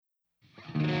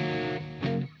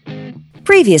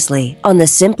Previously on the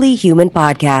Simply Human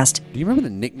podcast. Do you remember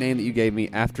the nickname that you gave me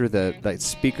after the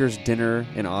speakers dinner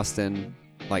in Austin?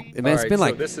 It's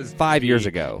been this is 5 years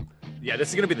ago. Yeah, this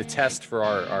is going to be the test for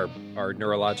our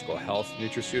neurological health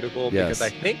nutraceutical Yes. because I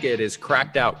think it is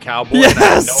Cracked Out Cowboy. Yes! And I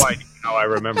have no idea how I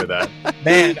remember that.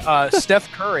 Man, Steph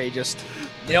Curry just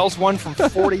nails one from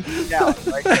 40 feet out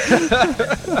right there.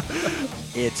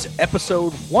 It's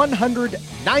episode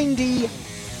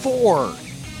 194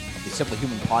 of the Simply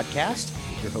Human podcast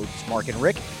with your hosts, Mark and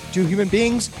Rick. Two human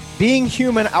beings being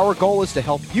human. Our goal is to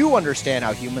help you understand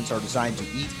how humans are designed to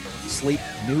eat, sleep,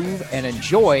 move, and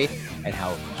enjoy, and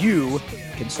how you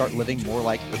can start living more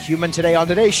like a human. Today on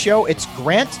today's show, it's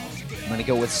Grant. I'm going to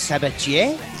go with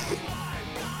Sabatier.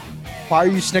 Why are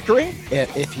you snickering?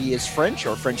 If he is French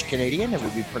or French-Canadian, it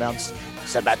would be pronounced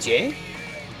Sabatier.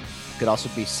 Could also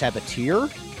be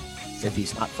Sabatier if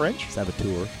he's not French.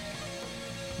 Saboteur.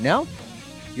 No,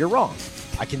 you're wrong.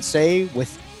 I can say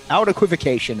without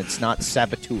equivocation it's not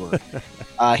Saboteur.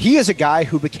 He is a guy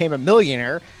who became a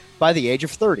millionaire by the age of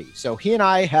 30. So he and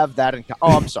I have that in common.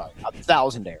 Oh, I'm sorry. I'm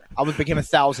thousandaire. I became a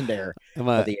thousandaire. I'm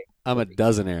a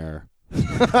dozenaire.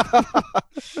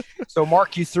 So,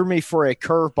 Mark, you threw me for a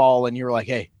curveball, and you were like,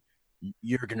 hey,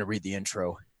 you're going to read the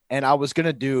intro. And I was going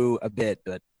to do a bit,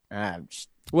 but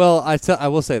Well, I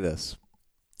will say this.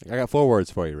 I got 4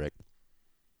 words for you, Rick.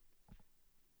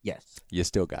 yes. You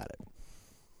still got it.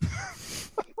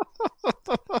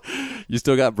 You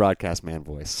still got broadcast man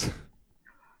voice.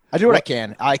 I do what I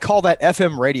can. I call that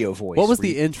FM radio voice. What was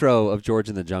the intro of George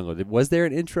in the Jungle? Was there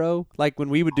an intro? Like when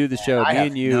we would do the show, me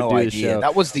and you would do the show.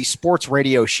 That was the sports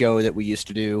radio show that we used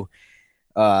to do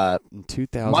In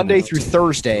 2000 Monday through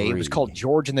Thursday. It was called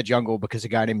George in the Jungle because a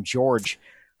guy named George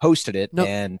hosted it. No,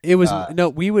 and it was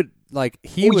we would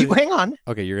hang on.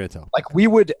 Okay, you're gonna tell. Like we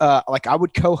would I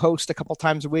would co-host a couple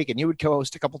times a week, and you would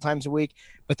co-host a couple times a week.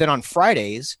 But then on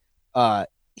Fridays,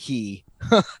 he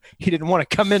didn't want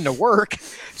to come into work,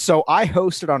 so I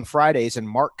hosted on Fridays, and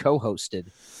Mark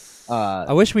co-hosted.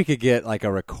 I wish we could get like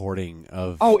a recording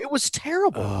of. Oh, it was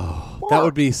terrible. Oh, that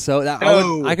would be so.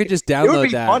 I could just download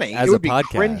that funny. as it would a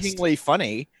podcast. Be cringingly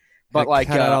funny, but Like,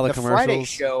 cut out all the Friday commercials.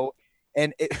 show,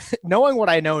 and knowing what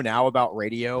I know now about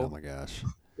radio, Oh my gosh,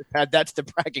 that's the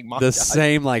bragging montage. the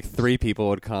same 3 people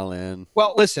would call in.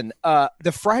 Well, listen,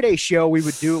 the Friday show, we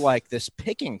would do like this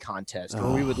picking contest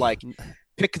where we would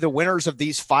pick the winners of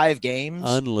these 5 games.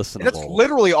 Unlistenable. And that's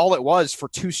literally all it was for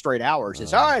 2 straight hours.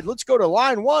 It's all right, let's go to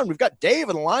line 1. We've got Dave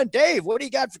on the line. Dave, what do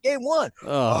you got for game 1?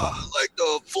 Like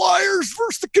the Flyers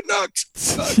versus the Canucks,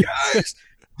 guys.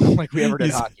 Like we ever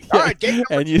did hockey. All right, game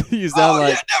number 2. And you sound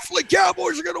like definitely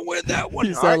Cowboys are going to win that one.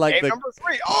 You sound like game number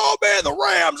 3. Oh man, the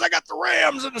Rams! I got the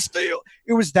Rams in the steal.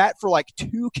 It was that for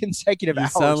 2 consecutive You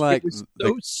hours. sound like it was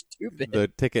so stupid. the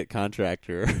ticket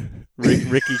contractor,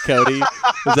 Ricky Cody.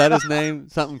 Is that his name?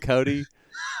 Something Cody.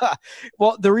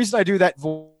 Well, the reason I do that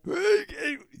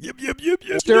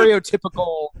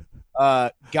stereotypical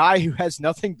guy who has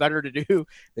nothing better to do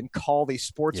than call the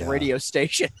sports radio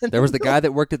station. There was the guy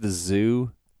that worked at the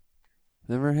zoo.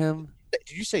 Remember him?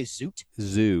 Did you say Zoot?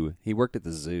 Zoo. He worked at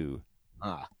the zoo.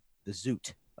 The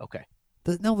Zoot. Okay.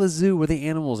 The zoo where the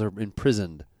animals are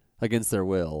imprisoned against their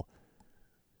will.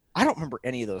 I don't remember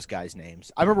any of those guys'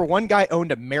 names. I remember one guy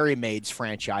owned a Merry Maids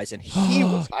franchise, and he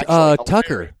was actually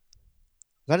Tucker. Is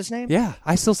that his name? Yeah,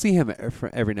 I still see him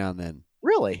every now and then.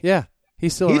 Really? Yeah,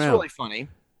 he's He's around. really funny.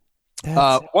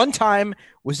 One time,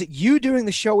 was it you doing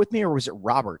the show with me, or was it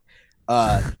Robert?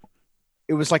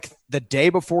 It was like the day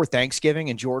before Thanksgiving,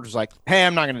 and George was like, hey,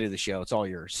 I'm not going to do the show. It's all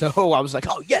yours. So I was like,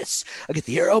 oh, yes, I get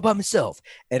the air all by myself.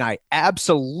 And I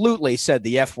absolutely said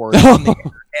the F word on the air,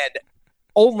 and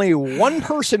only one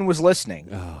person was listening.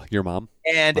 Oh, your mom?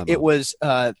 And My it mom. was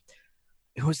this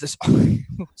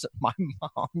was my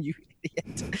mom, you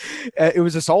idiot. It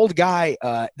was this old guy,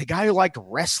 the guy who liked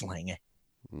wrestling. I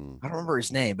don't remember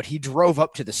his name, but he drove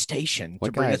up to the station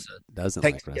to bring us a doesn't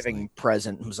Thanksgiving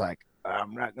present and was like,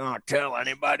 I'm not going to tell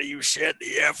anybody you said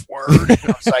the F word. And I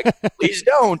was like, please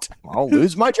don't. I'll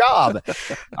lose my job.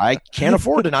 I can't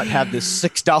afford to not have this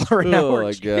 $6 an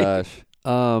hour.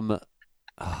 Oh, my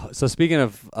gosh. So speaking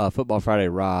of Football Friday,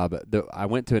 Rob, I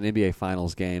went to an NBA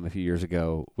Finals game a few years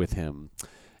ago with him,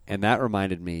 and that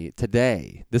reminded me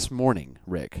this morning,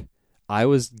 Rick, I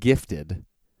was gifted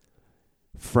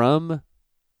from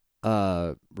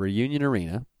Reunion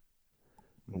Arena.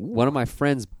 One of my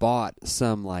friends bought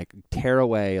some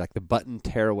tearaway, the button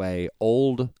tearaway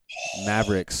old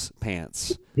Mavericks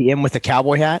pants. The M with the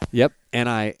cowboy hat? Yep. And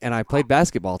I played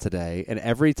basketball today, and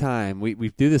every time we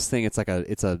do this thing, it's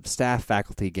a staff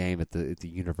faculty game at the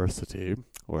university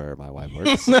where my wife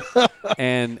works,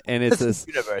 and it's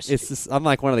this. I'm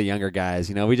like one of the younger guys,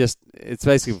 it's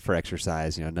basically for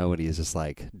exercise, nobody is just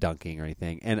like dunking or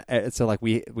anything, and so like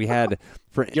we had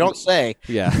for you don't say,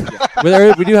 yeah,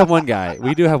 but we do have one guy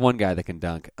that can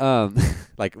dunk,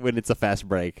 like when it's a fast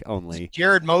break only.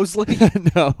 Jared Mosley.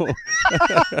 No,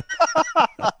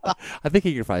 I think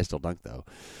he can probably still dunk though.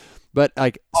 But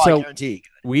I guarantee.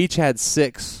 We each had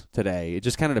 6 today. It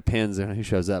just kind of depends on who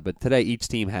shows up. But today each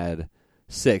team had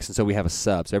 6, and so we have a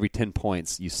sub. So every 10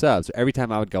 points you sub. So every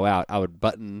time I would go out, I would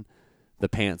button the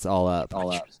pants all up.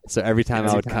 So every time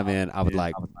I would come in, I would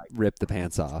like rip the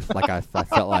pants off. Like I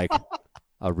felt like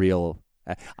a real.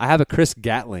 I have a Chris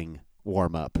Gatling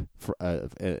warm up for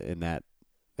in that.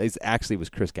 It actually was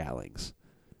Chris Gatling's.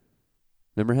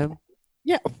 Remember him?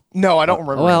 Yeah. No, I don't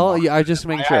remember. Well, yeah, I just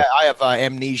making sure. I have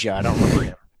amnesia. I don't remember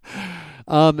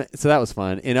him. So that was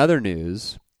fun. In other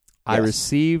news, I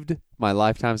received my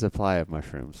lifetime supply of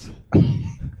mushrooms.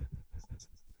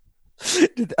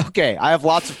 Okay, I have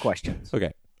lots of questions.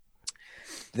 Okay.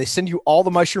 Did they send you all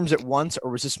the mushrooms at once, or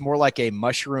was this more like a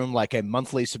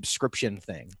monthly subscription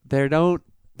thing? They're not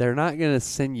going to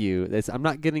send you. I'm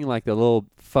not getting like the little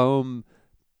foam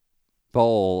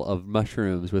bowl of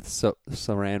mushrooms with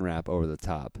saran wrap over the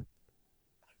top,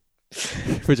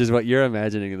 which is what you're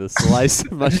imagining, the slice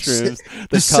of mushrooms.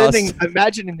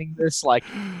 Imagining this like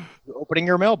you're opening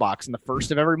your mailbox in the first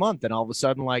of every month, and all of a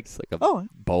sudden, like, it's like a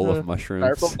bowl of mushrooms.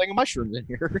 There's a thing of mushrooms in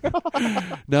here.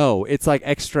 No, it's like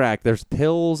extract. There's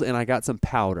pills, and I got some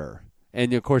powder.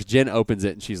 And of course, Jen opens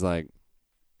it, and she's like,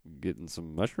 "Getting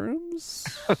some mushrooms?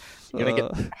 You gonna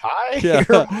get high?" Yeah.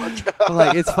 I'm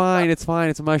like, it's fine. It's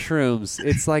mushrooms.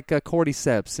 It's like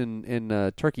cordyceps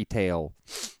in turkey tail.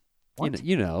 What?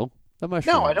 You know the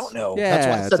mushrooms. No, I don't know. Yeah, that's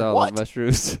why I said it's all what? the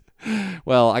mushrooms.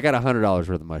 Well, I got $100 worth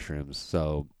of mushrooms,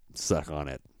 so suck on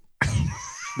it.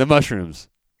 The mushrooms.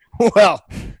 Well,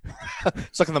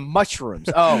 suck on the mushrooms.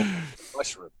 Oh,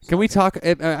 mushrooms. Can we talk?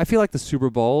 I feel like the Super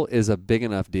Bowl is a big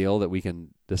enough deal that we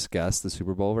can discuss the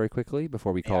Super Bowl very quickly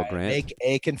before we call Grant. Make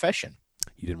a confession.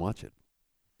 You didn't watch it.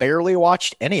 Barely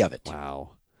watched any of it.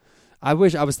 Wow. I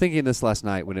was thinking this last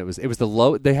night when it was the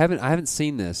low. I haven't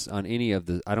seen this on any of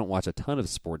the. I don't watch a ton of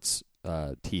sports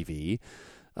TV,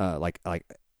 like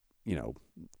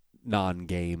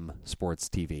non-game sports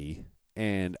TV,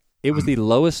 and it was the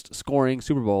lowest scoring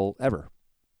Super Bowl ever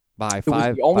by 5. It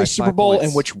was the only Super Bowl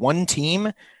points. in which one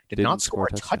team didn't not score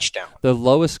a touchdown. The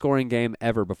lowest scoring game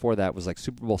ever before that was like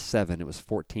Super Bowl 7. It was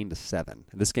 14-7. And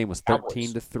this game was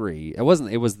 13-3. It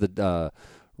wasn't. It was the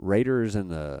Raiders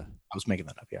and the. I was making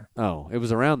that up. Yeah. Oh, it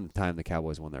was around the time the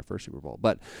Cowboys won their first Super Bowl.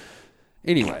 But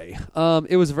anyway,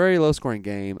 it was a very low scoring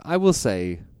game. I will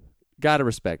say, gotta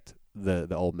respect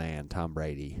the old man Tom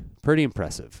Brady. Pretty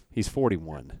impressive. He's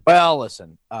 41. Well,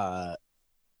 listen. We're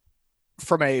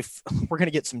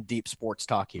gonna get some deep sports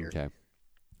talk here. Okay.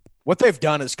 What they've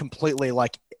done is completely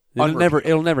like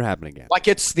It'll never happen again. Like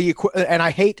it's and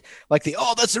I hate like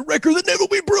that's a record that never will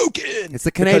be broken. It's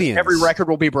the Canadians. Every record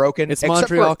will be broken. It's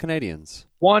Montreal Canadiens.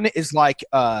 One is like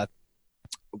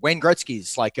Wayne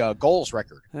Gretzky's like goals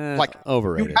record. Like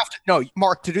overrated. You have to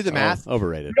Mark, to do the math.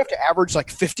 Overrated. You have to average like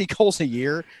 50 goals a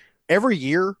year every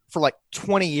year for like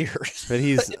 20 years. But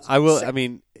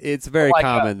it's very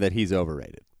common that he's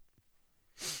overrated.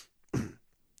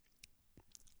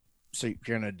 So you're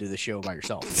going to do the show by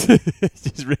yourself.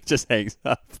 Rick just hangs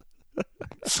up.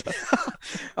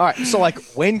 All right. So like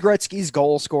Wayne Gretzky's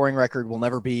goal scoring record will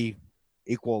never be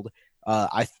equaled.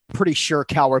 I'm pretty sure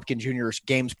Cal Ripken Jr.'s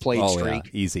games played streak.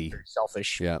 Yeah. Easy. Very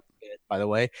selfish. Yeah. By the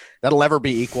way, that'll never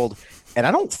be equaled. And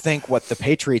I don't think what the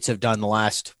Patriots have done the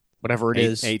last, whatever it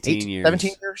is, 18 years.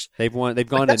 17 years. They've won. They've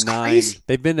gone to 9. Crazy.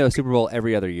 They've been to a Super Bowl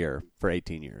every other year for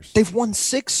 18 years. They've won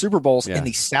 6 Super Bowls in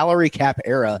the salary cap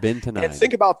era. Been to 9. And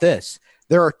think about this.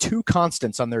 There are 2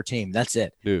 constants on their team. That's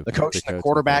it. The coach and the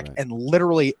quarterback, and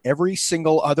literally every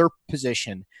single other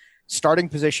position. Starting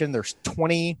position, there's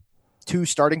 22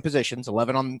 starting positions,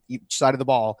 11 on each side of the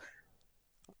ball.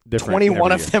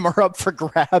 21 of them are up for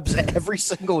grabs every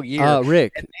single year.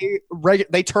 Rick, and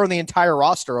they turn the entire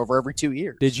roster over every 2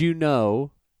 years. Did you know?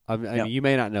 I mean, you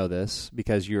may not know this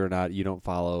because you don't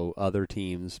follow other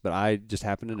teams, but I just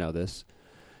happen to know this.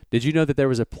 Did you know that there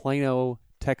was a Plano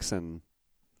Texan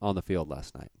on the field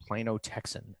last night? Plano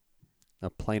Texan, a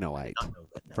Planoite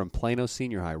from Plano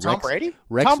Senior High. Tom Brady.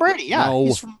 Tom Brady, yeah, no,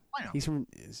 he's from Plano. He's from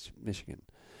Michigan.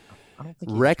 I don't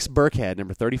think Rex Burkhead,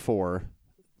 number 34.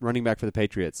 Running back for the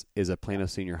Patriots, is a Plano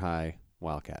Senior High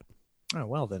Wildcat. Oh,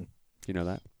 well then. Do you know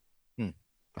that?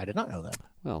 I did not know that.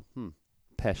 Well,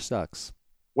 Pesh sucks.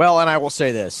 Well, and I will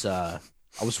say this. I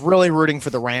was really rooting for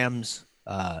the Rams.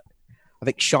 I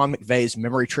think Sean McVay's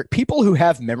memory trick. People who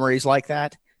have memories like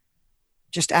that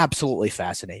just absolutely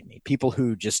fascinate me. People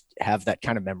who just have that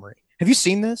kind of memory. Have you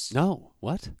seen this? No.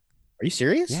 What? Are you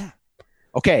serious? Yeah.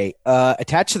 Okay.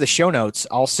 Attached to the show notes,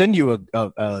 I'll send you a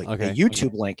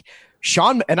YouTube link.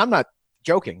 Sean, and I'm not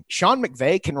joking. Sean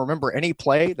McVay can remember any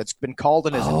play that's been called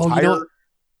in his entire.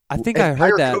 I think I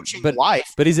heard that,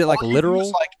 but is it like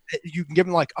literal? You can give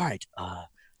him like, all right,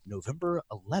 November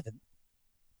 11th,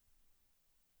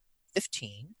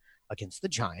 15 against the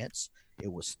Giants.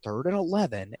 It was 3rd and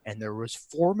 11, and there was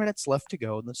 4 minutes left to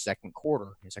go in the second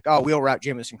quarter. He's like, oh, wheel route,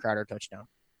 Jamison Crowder touchdown.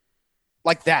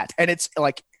 Like that. And it's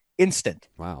like instant.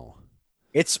 Wow.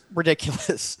 It's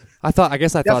ridiculous. I thought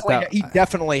that he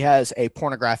definitely has a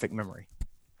pornographic memory.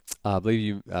 I believe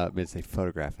you meant to say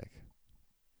photographic.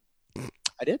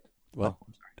 I did? Well,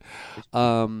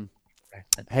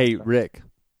 hey, Rick.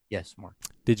 Yes, Mark.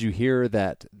 Did you hear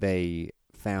that they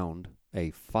found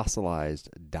a fossilized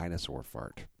dinosaur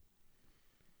fart?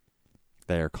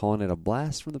 They are calling it a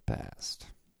blast from the past.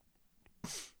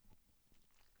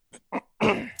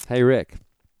 Hey, Rick.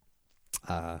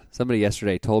 Somebody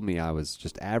yesterday told me I was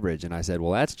just average, and I said,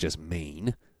 well, that's just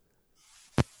mean.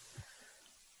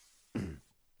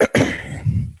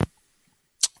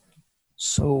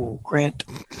 So, Grant.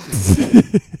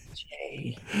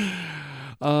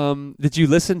 Did you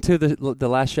listen to the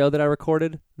last show that I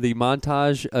recorded? The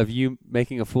montage of you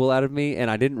making a fool out of me, and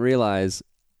I didn't realize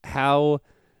how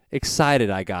excited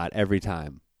I got every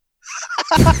time.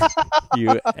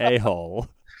 You a-hole.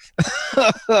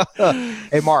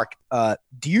 Hey, Mark,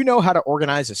 do you know how to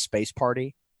organize a space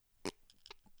party?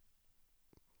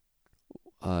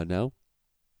 No.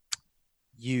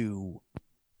 You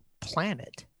plan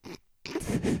it.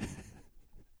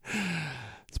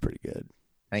 It's pretty good.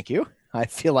 Thank you. I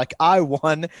feel like I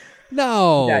won.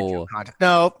 No.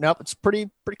 No, it's pretty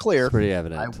clear. It's pretty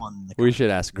evident. I won. We should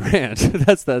ask Grant.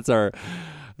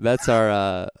 That's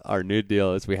our new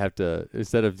deal. Is we have to,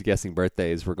 instead of guessing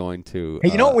birthdays, we're going to.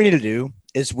 Hey, you know what we need to do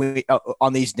is we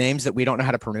on these names that we don't know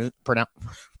how to pronounce.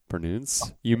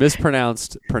 Pronounce. You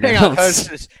mispronounced Hang pronounce.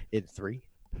 on. In 3,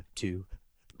 2,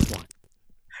 1.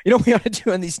 You know what we ought to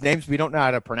do on these names we don't know how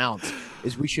to pronounce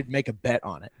is we should make a bet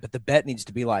on it. But the bet needs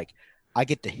to be like, I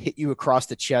get to hit you across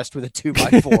the chest with a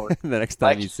 2x4. The next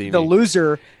time you see me. The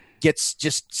loser gets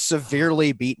just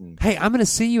severely beaten. Hey, I'm going to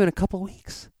see you in a couple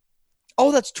weeks.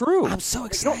 Oh, that's true. I'm so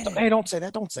excited. Don't say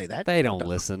that. Don't say that. They don't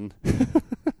listen.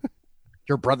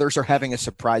 Your brothers are having a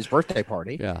surprise birthday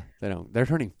party. Yeah, they don't. They're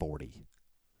turning 40.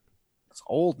 It's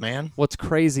old, man. What's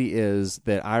crazy is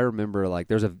that I remember, like,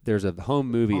 there's a home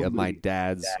movie of my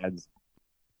dad's.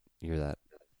 You hear that?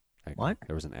 What?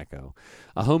 There was an echo.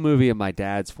 A home movie of my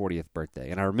dad's 40th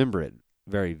birthday, and I remember it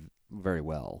very, very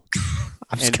well.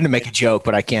 I'm just going to make a joke,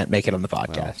 but I can't make it on the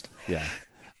podcast. Well,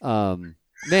 yeah.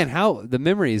 Man, how the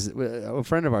memories. A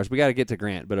friend of ours. We got to get to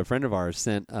Grant, but a friend of ours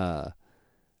sent a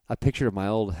picture of my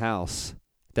old house.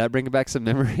 Did that bring back some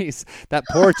memories? That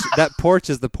porch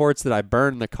is the porch that I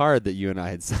burned the card that you and I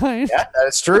had signed. Yeah,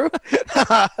 that's true.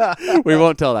 We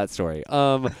won't tell that story.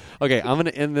 Okay, I'm going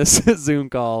to end this Zoom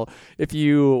call. If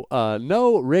you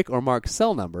know Rick or Mark's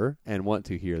cell number and want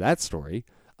to hear that story,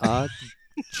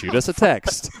 shoot us a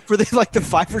text. For the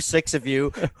 5 or 6 of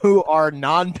you who are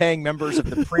non-paying members of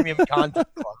the Premium Content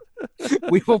Club,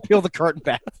 we will peel the curtain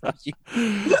back from you.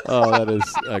 Oh, that is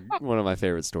one of my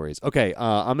favorite stories. Okay,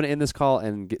 I'm going to end this call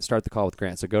and start the call with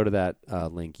Grant. So go to that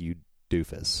link, you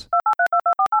doofus.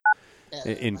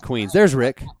 In Queens. There's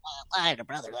Rick. I had a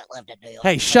brother that lived in New York.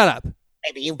 Hey, shut up.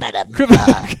 Maybe you met him.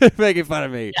 Quit making fun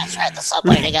of me. Just ride the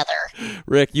subway together.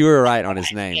 Rick, you were right on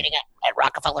his name. Meeting at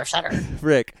Rockefeller Center.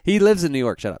 Rick, he lives in New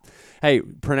York. Shut up. Hey,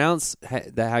 pronounce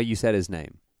how you said his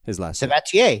name, his last name.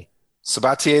 Sabatier.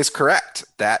 Sabatier is correct.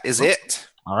 That is it.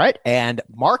 All right. And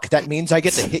Mark, that means I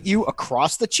get to hit you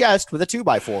across the chest with a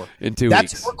 2x4. In 2 weeks.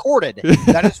 That's recorded.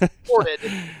 That is recorded.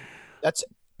 That's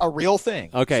a real thing.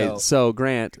 Okay. So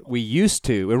Grant, we used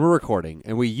to, and we're recording,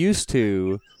 and we used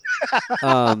to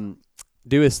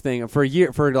do his thing for a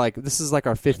year, this is like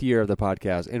our 5th year of the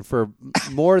podcast. And for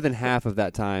more than half of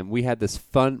that time, we had this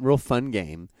real fun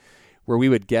game where we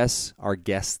would guess our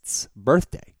guest's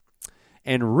birthday.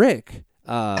 And Rick,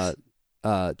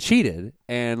 cheated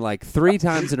and 3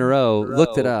 times in a row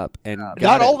looked it up and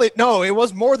got it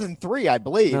was more than 3, I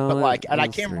believe, No, but it I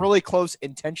was came 3. really close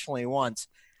intentionally once,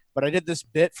 but I did this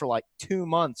bit for 2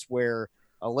 months where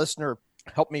a listener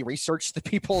helped me research the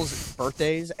people's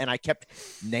birthdays and I kept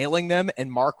nailing them,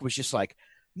 and Mark was just like,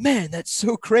 man, that's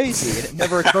so crazy, and it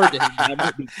never occurred to him that I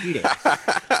might be cheating.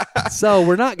 So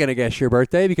we're not going to guess your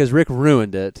birthday because Rick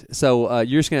ruined it. So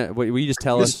you're just going to, will you just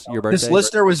tell us your birthday? This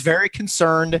listener was very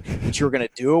concerned that you were going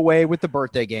to do away with the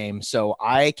birthday game, so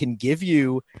I can give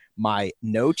you my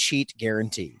no cheat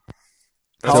guarantee.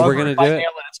 So we're going to do it?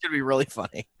 It's going to be really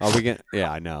funny. Are we going to?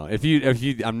 Yeah, I know. If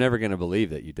you, I'm never going to believe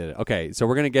that you did it. Okay, so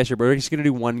we're going to guess your birthday. We're just going to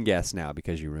do one guess now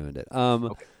because you ruined it.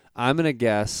 Okay. I'm going to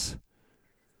guess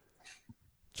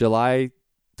July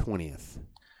 20th.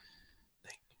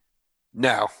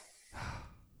 No.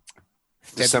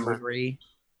 December. February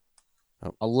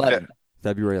 11th.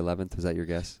 February 11th. Was that your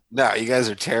guess? No, you guys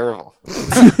are terrible.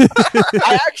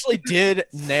 I actually did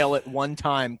nail it one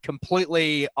time,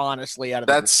 completely honestly.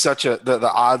 That's such a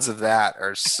the odds of that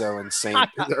are so insane.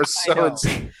 They're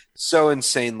so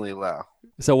insanely low.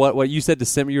 So what you said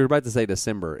December? You were about to say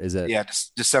December. Is it? Yeah,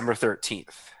 December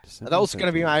 13th. That was going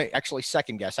to be my actually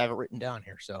second guess. I have it written down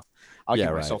here, so I'll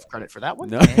give myself credit for that one.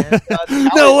 No, and,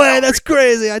 no way, that's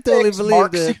crazy. I totally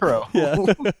believed it. Zero. Yeah. 2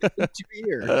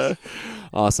 years.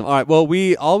 Awesome. All right. Well,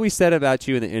 all we said about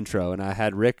you in the intro, and I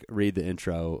had Rick read the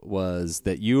intro, was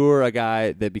that you were a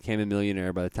guy that became a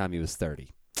millionaire by the time he was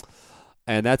 30,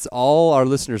 and that's all our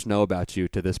listeners know about you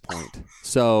to this point.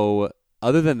 So,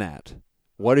 other than that,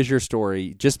 what is your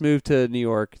story? Just moved to New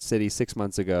York City 6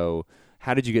 months ago.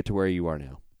 How did you get to where you are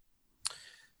now?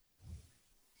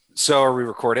 So are we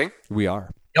recording? We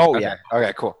are. Oh, okay. yeah.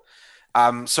 Okay, cool.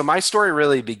 So my story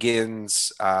really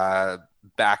begins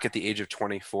back at the age of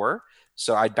 24.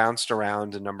 So I bounced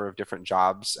around a number of different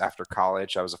jobs after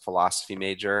college. I was a philosophy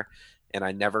major, and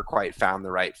I never quite found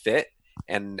the right fit.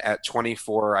 And at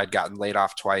 24, I'd gotten laid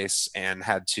off twice and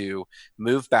had to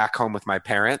move back home with my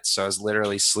parents. So I was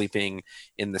literally sleeping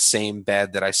in the same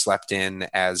bed that I slept in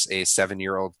as a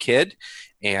 7-year-old kid.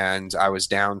 And I was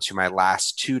down to my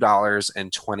last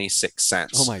 $2.26.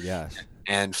 Oh my gosh.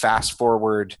 And fast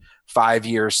forward 5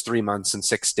 years, 3 months, and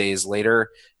 6 days later,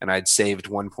 and I'd saved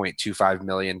 $1.25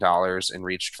 million and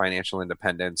reached financial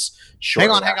independence.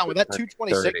 Hang on. With that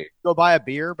 226, go buy a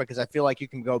beer, because I feel like you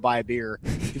can go buy a beer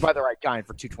if you buy the right kind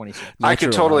for 226. I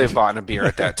could totally have bought a beer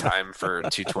at that time for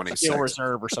 226. Steel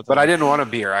Reserve or something. But I didn't want a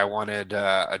beer. I wanted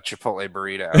a Chipotle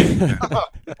burrito.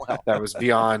 That was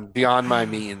beyond my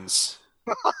means.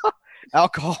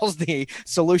 Alcohol's the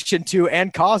solution to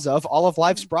and cause of all of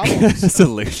life's problems.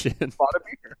 Solution. Bought a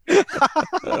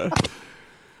beer.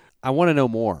 I want to know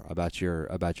more about your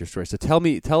story. So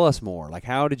tell us more. Like,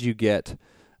 how did you get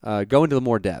go into the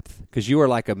more depth? Because you are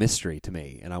like a mystery to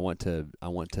me, and I want to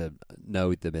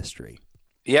know the mystery.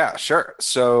 Yeah, sure.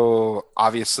 So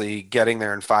obviously, getting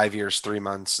there in 5 years, 3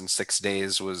 months, and 6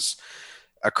 days was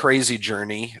a crazy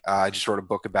journey. I just wrote a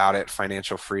book about it,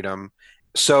 Financial Freedom.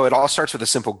 So it all starts with a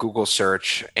simple Google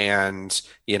search, and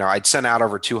I'd sent out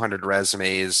over 200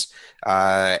 resumes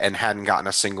and hadn't gotten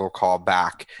a single call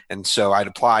back. And so I'd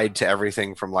applied to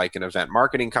everything from like an event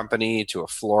marketing company to a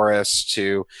florist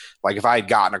to like if I had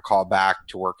gotten a call back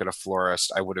to work at a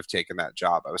florist, I would have taken that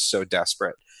job. I was so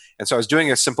desperate. And so I was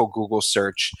doing a simple Google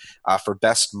search for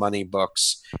best money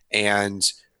books, and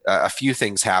a few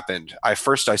things happened. I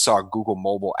saw a Google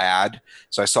mobile ad.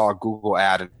 So I saw a Google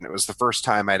ad, and it was the first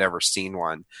time I'd ever seen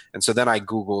one. And so then I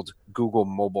Googled Google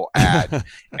mobile ad,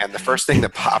 and the first thing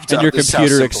that popped up. And your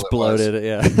computer exploded.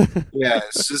 Yeah. Yeah.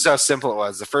 This is how simple it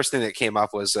was. The first thing that came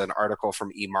up was an article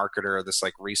from eMarketer, this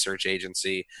like research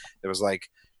agency that was like,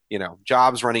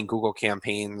 jobs running Google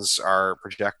campaigns are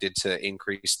projected to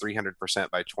increase 300%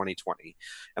 by 2020.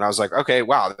 And I was like, okay,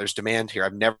 wow, there's demand here.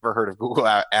 I've never heard of Google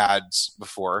ads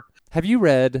before. Do you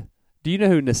know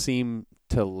who Nassim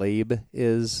Taleb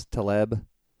is? Taleb?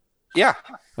 Yeah.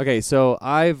 Okay, so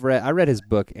I read his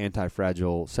book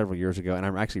Anti-Fragile several years ago, and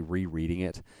I'm actually rereading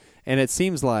it. And it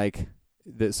seems like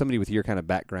that somebody with your kind of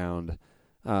background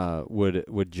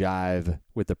would jive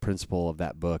with the principle of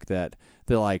that book.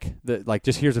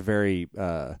 Just here's a very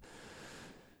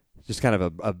just kind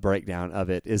of a breakdown of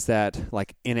it, is that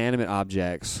like inanimate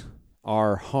objects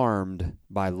are harmed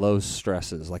by low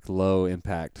stresses, like low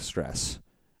impact stress,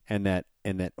 and that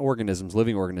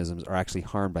living organisms are actually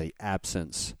harmed by the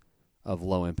absence of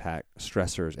low impact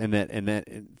stressors, and that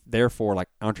therefore like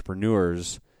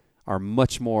entrepreneurs are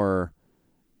much more.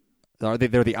 They're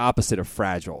the opposite of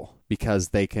fragile, because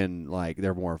they can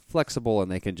they're more flexible,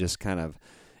 and they can just kind of,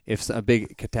 if a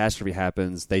big catastrophe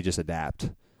happens, they just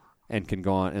adapt and can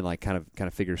go on and kind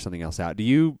of figure something else out.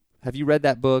 Have you read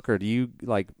that book, or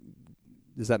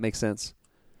does that make sense?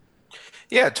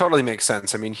 Yeah, it totally makes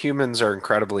sense. I mean, humans are an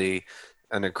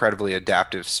incredibly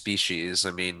adaptive species.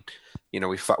 I mean,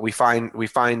 we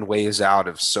find ways out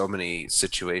of so many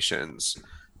situations.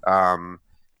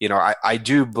 I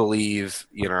do believe,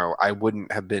 I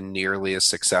wouldn't have been nearly as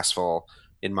successful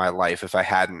in my life if I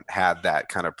hadn't had that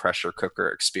kind of pressure cooker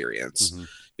experience, Mm-hmm.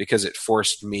 because it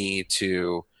forced me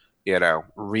to,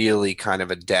 really kind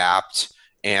of adapt,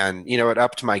 and, it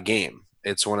upped my game.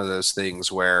 It's one of those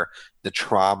things where the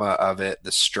trauma of it,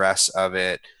 the stress of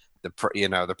it,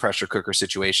 the pressure cooker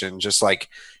situation, just like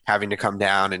having to come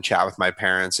down and chat with my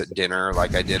parents at dinner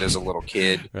like I did as a little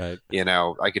kid. Right.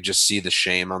 I could just see the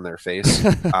shame on their face.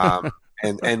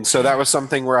 And so that was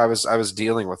something where I was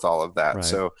dealing with all of that. Right.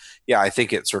 So yeah, I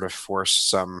think it sort of forced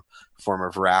some form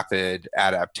of rapid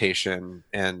adaptation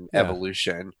and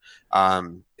evolution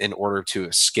in order to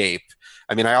escape.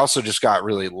 I mean, I also just got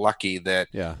really lucky that,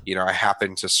 I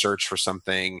happened to search for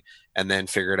something and then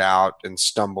figured out and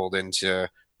stumbled into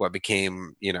what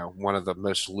became, one of the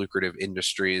most lucrative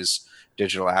industries,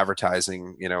 digital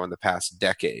advertising, in the past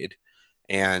decade.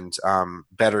 And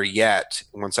better yet,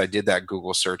 once I did that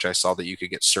Google search, I saw that you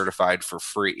could get certified for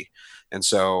free. And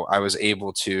so I was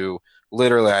able to,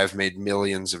 literally, I've made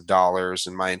millions of dollars,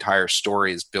 and my entire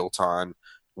story is built on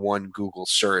one Google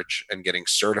search and getting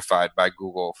certified by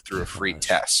Google through a free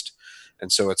test.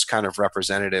 And so it's kind of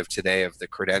representative today of the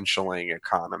credentialing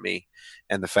economy,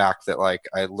 and the fact that, like,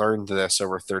 I learned this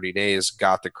over 30 days,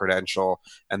 got the credential,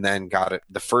 and then got it,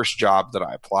 the first job that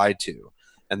I applied to,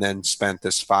 and then spent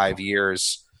this 5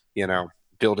 years,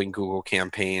 building Google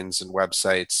campaigns and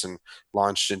websites, and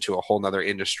launched into a whole nother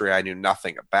industry I knew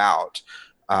nothing about.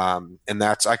 And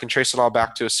I can trace it all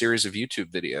back to a series of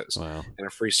YouTube videos and a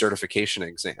free certification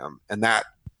exam. And that,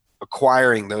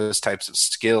 acquiring those types of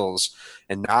skills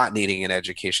and not needing an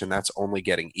education, that's only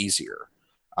getting easier.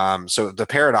 So the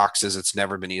paradox is, it's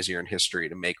never been easier in history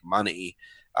to make money.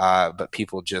 But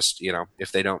people just,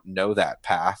 if they don't know that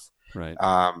path, right.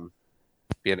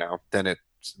 Then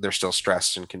they're still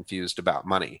stressed and confused about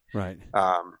money. Right.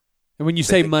 And when you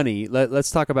say money, let's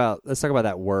talk about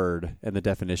that word and the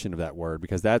definition of that word,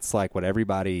 because that's like what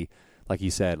everybody, like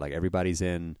you said, like everybody's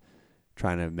in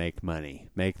trying to make money,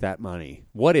 make that money.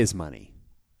 What is money?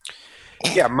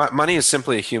 Yeah, money is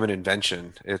simply a human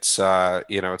invention. It's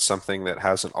it's something that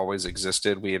hasn't always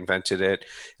existed. We invented it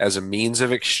as a means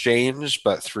of exchange,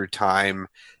 but through time,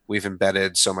 we've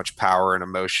embedded so much power and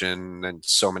emotion and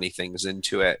so many things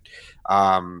into it.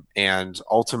 And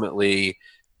ultimately,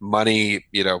 money,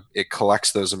 it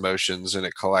collects those emotions, and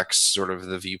it collects sort of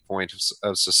the viewpoint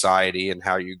of society and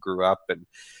how you grew up. And,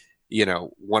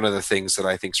 one of the things that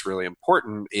I think is really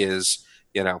important is,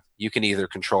 you can either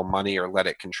control money or let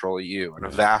it control you. And a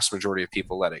vast majority of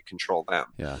people let it control them.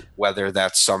 Yeah. Whether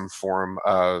that's some form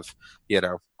of,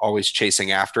 always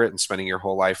chasing after it and spending your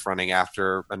whole life running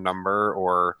after a number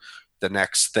or the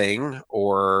next thing,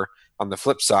 or on the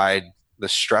flip side, the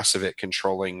stress of it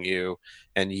controlling you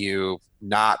and you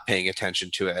not paying attention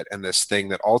to it. And this thing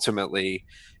that ultimately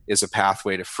is a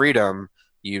pathway to freedom,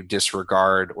 you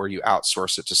disregard or you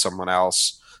outsource it to someone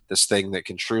else. This thing that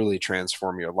can truly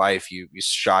transform your life, you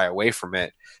shy away from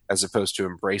it, as opposed to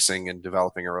embracing and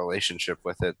developing a relationship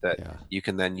with it that you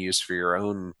can then use for your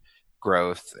own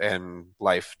growth and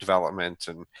life development.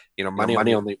 And money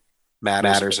only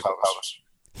matters if it helps.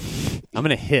 I'm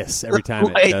gonna hiss every time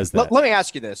it does that. Let me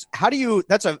ask you this: how do you?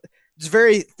 It's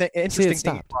very interesting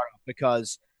thing you brought up,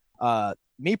 because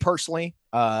me personally,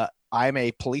 I'm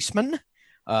a policeman.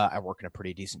 I work in a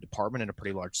pretty decent department in a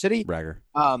pretty large city. Bragger.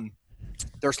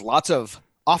 There's lots of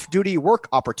off-duty work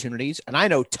opportunities, and I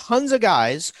know tons of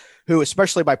guys who,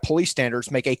 especially by police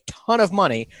standards, make a ton of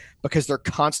money because they're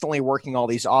constantly working all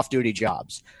these off-duty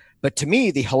jobs. But to me,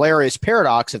 the hilarious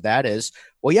paradox of that is,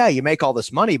 well, yeah, you make all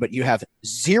this money, but you have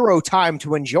zero time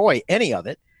to enjoy any of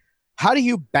it. How do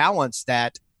you balance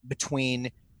that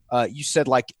between, you said,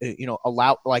 like,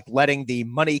 letting the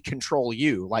money control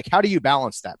you? Like, how do you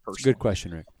balance that personally? Good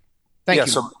question, Rick.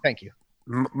 Thank you.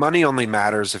 Money only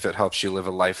matters if it helps you live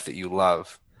a life that you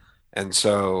love. And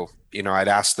so, I'd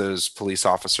ask those police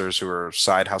officers who are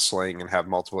side hustling and have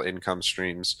multiple income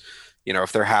streams,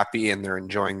 if they're happy and they're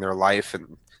enjoying their life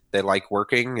and they like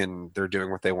working and they're doing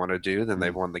what they want to do, then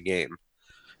they've won the game.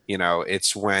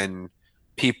 It's when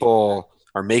people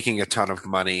are making a ton of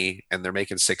money and they're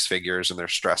making six figures and they're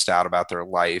stressed out about their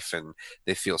life and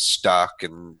they feel stuck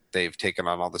and they've taken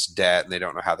on all this debt and they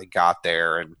don't know how they got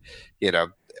there. And,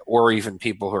 or even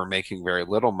people who are making very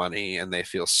little money and they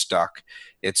feel stuck.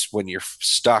 It's when you're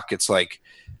stuck, it's like,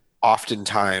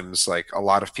 oftentimes, like, a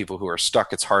lot of people who are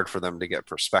stuck, it's hard for them to get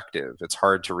perspective. It's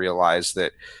hard to realize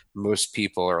that most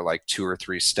people are like 2 or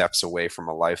 3 steps away from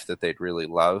a life that they'd really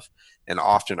love. And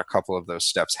often a couple of those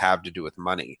steps have to do with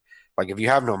money. Like, if you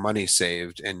have no money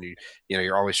saved and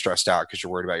you're always stressed out because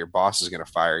you're worried about your boss is going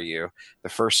to fire you, the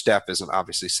first step isn't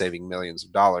obviously saving millions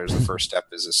of dollars. The first step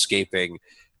is escaping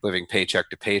living paycheck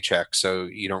to paycheck. So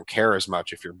you don't care as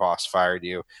much if your boss fired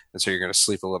you. And so you're going to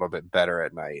sleep a little bit better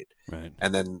at night. Right.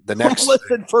 And then the next.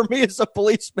 Listen, for me as a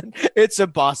policeman, it's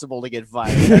impossible to get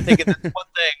fired. I think it's one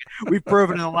thing we've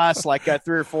proven in the last 3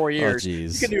 or 4 years. You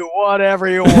can do whatever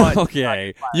you want.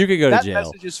 Okay. You can go to jail. That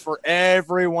message is for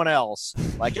everyone else.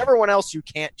 Everyone else, you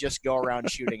can't just go around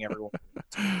shooting everyone.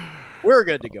 We're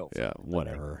good to go. Yeah,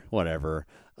 whatever.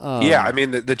 Yeah, I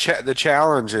mean, the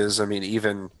challenge is, I mean,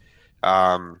 even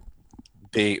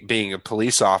being a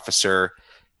police officer,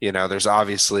 there's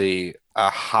obviously a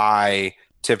high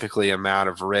typically amount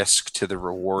of risk to the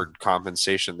reward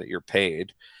compensation that you're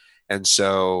paid. And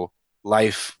so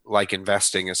life, like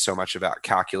investing, is so much about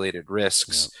calculated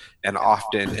risks. Yeah. And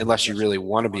often, unless you really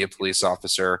want to be a police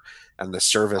officer, and the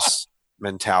service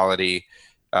mentality,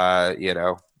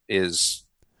 is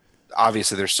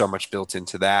obviously there's so much built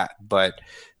into that, but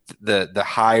the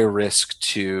high risk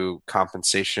to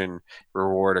compensation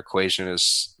reward equation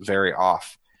is very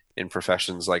off in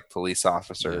professions like police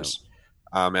officers.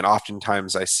 Yeah. And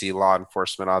oftentimes I see law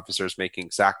enforcement officers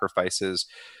making sacrifices,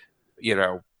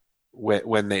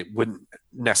 when they wouldn't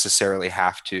necessarily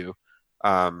have to.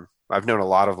 I've known a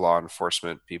lot of law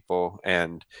enforcement people,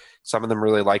 and some of them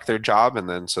really like their job, and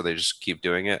then so they just keep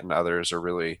doing it, and others are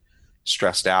really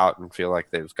stressed out and feel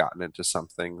like they've gotten into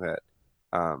something that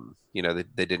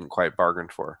they didn't quite bargain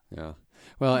for. Yeah.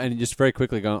 Well, and just very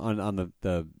quickly go on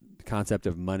the concept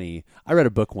of money. I read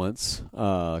a book once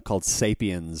called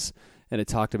Sapiens, and it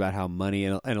talked about how money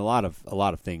and a lot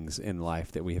of things in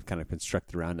life that we have kind of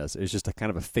constructed around us is just a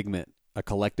kind of a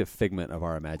collective figment of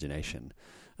our imagination.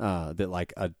 That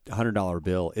a $100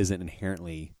 bill isn't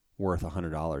inherently worth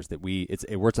 $100. That it's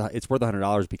worth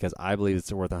 $100 because I believe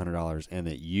it's worth $100, and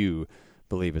that you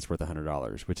believe it's worth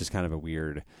 $100, which is kind of a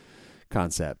weird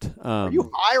concept. Are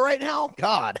you high right now?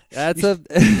 God, that's man,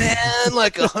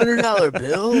 $100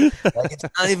 bill, it's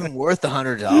not even worth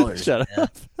 $100. Shut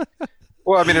up.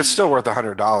 Well, I mean, it's still worth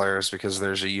 $100 because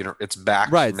there's it's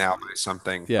backed now by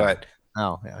something. Yeah. But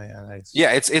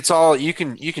it's all you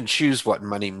can choose what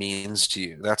money means to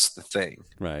you. That's the thing.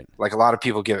 Right. A lot of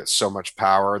people give it so much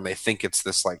power, and they think it's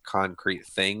this concrete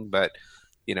thing, but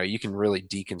you can really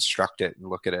deconstruct it and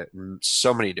look at it in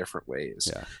so many different ways.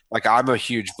 Yeah. I'm a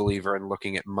huge believer in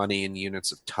looking at money in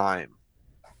units of time.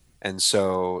 And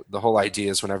so the whole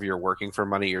idea is whenever you're working for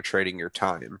money, you're trading your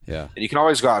time. Yeah. And you can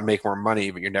always go out and make more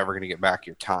money, but you're never going to get back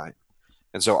your time.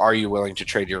 And so are you willing to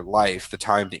trade your life, the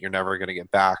time that you're never going to get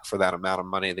back, for that amount of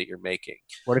money that you're making?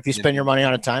 What if you spend your money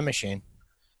on a time machine?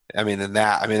 I mean,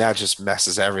 that just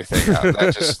messes everything up.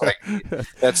 That just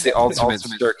that's the ultimate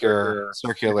circular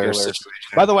situation.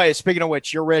 By the way, speaking of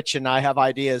which, you're rich and I have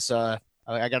ideas. I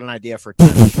got an idea for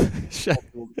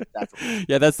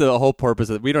Yeah, that's the whole purpose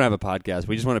of it. We don't have a podcast.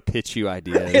 We just want to pitch you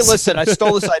ideas. Hey, listen, I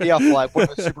stole this idea off one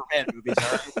of the Superman movies.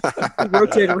 All right?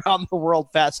 Rotate around the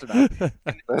world fast enough. I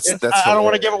don't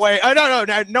want to give away.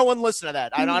 No one listen to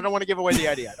that. I don't want to give away the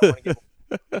idea. I don't want to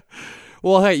give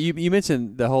Well, hey, you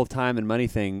mentioned the whole time and money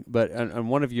thing, but on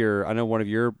one of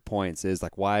your points is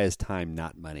why is time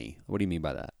not money? What do you mean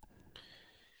by that?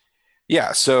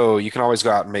 Yeah, so you can always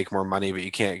go out and make more money, but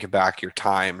you can't get back your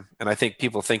time. And I think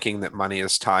people thinking that money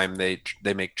is time, they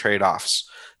make trade-offs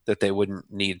that they wouldn't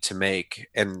need to make.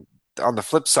 And on the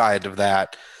flip side of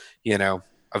that, a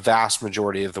vast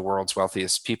majority of the world's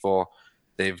wealthiest people,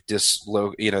 they've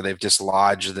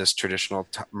dislodged this traditional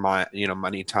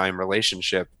money time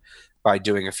relationship by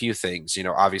doing a few things.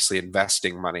 Obviously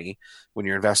investing money. When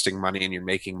you're investing money and you're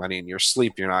making money in your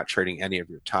sleep, you're not trading any of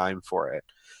your time for it.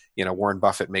 Warren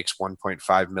Buffett makes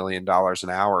 $1.5 million an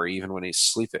hour even when he's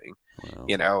sleeping.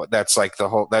 Wow. That's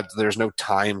there's no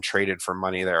time traded for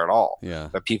money there at all. Yeah.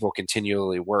 But people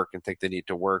continually work and think they need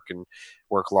to work and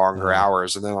work longer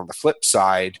hours. And then on the flip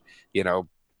side,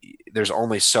 there's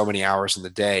only so many hours in the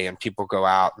day, and people go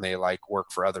out and they work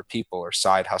for other people or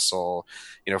side hustle,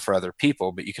 for other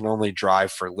people, but you can only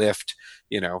drive for Lyft,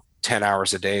 10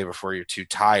 hours a day before you're too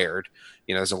tired.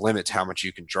 There's a limit to how much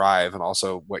you can drive and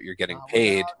also what you're getting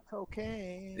paid.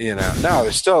 Cocaine. No,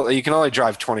 there's still, you can only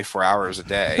drive 24 hours a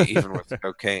day, even with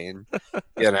cocaine, But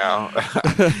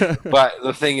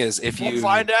the thing is, we'll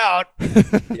find out.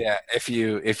 Yeah. If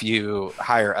you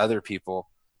hire other people,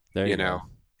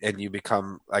 and you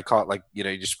become, I call it you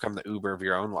just become the Uber of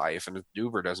your own life. And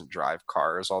Uber doesn't drive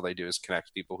cars. All they do is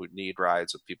connect people who need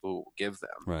rides with people who will give them.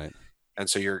 Right. And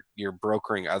so you're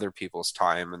brokering other people's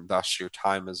time, and thus your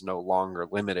time is no longer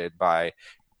limited by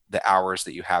the hours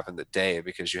that you have in the day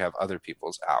because you have other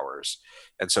people's hours.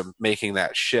 And so making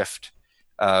that shift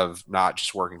of not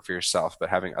just working for yourself, but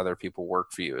having other people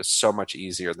work for you is so much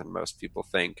easier than most people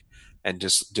think, and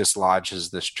just dislodges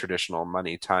this traditional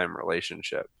money time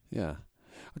relationship. Yeah.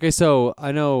 Okay, so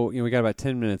I know we got about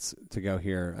 10 minutes to go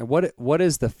here. What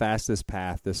is the fastest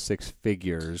path to six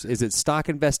figures? Is it stock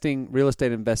investing, real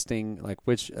estate investing?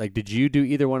 Did you do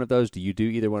either one of those? Do you do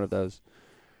either one of those?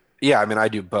 Yeah, I mean, I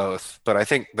do both, but I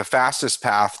think the fastest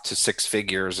path to six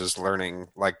figures is learning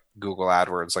like Google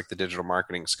AdWords, like the digital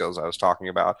marketing skills I was talking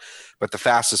about. But the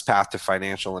fastest path to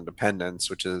financial independence,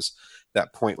 which is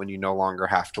that point when you no longer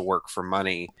have to work for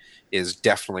money, is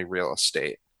definitely real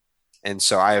estate. And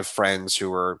so I have friends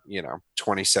who are,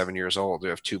 27 years old, who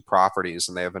have two properties,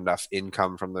 and they have enough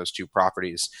income from those two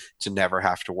properties to never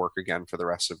have to work again for the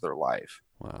rest of their life.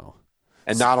 Wow.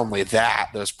 And not only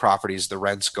that, those properties, the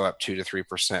rents go up 2 to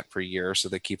 3% per year, so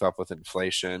they keep up with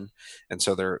inflation, and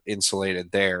so they're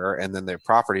insulated there. And then their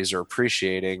properties are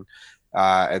appreciating,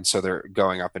 and so they're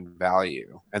going up in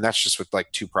value. And that's just with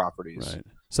like two properties. Right.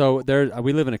 So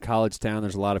we live in a college town.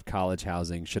 There's a lot of college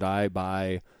housing. Should I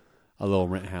buy a little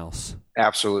rent house?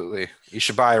 Absolutely. You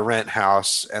should buy a rent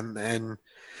house and then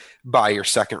buy your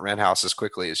second rent house as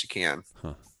quickly as you can.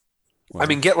 Huh. I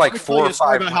mean, get like 4 or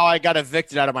 5. About how I got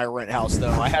evicted out of my rent house,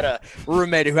 though. I had a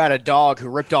roommate who had a dog who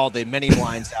ripped all the mini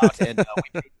blinds out, and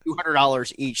we paid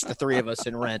 $200 each, the three of us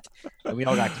in rent, and we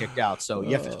all got kicked out. So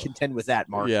you have to contend with that,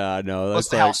 Mark. Yeah, I know. Plus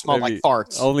the house smelled like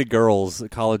farts. Only girls,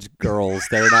 college girls,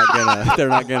 they're not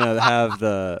gonna have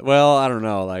the. Well, I don't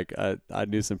know. Like I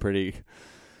knew some pretty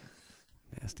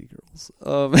nasty girls.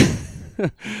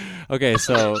 Okay,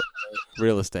 so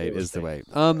real estate is the way.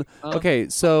 Okay,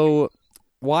 so.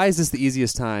 Why is this the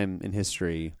easiest time in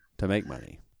history to make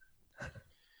money?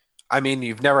 I mean,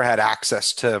 you've never had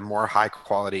access to more high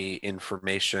quality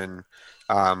information,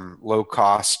 low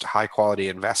cost, high quality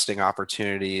investing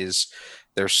opportunities.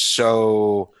 There's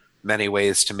so many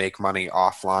ways to make money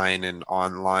offline and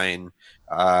online.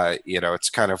 It's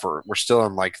kind of, we're still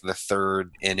in like the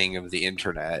third inning of the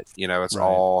internet. It's right.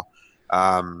 all,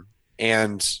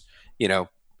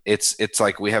 it's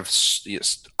like we have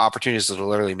opportunities to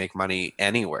literally make money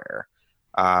anywhere,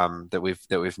 that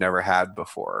we've never had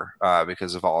before,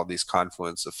 because of all of these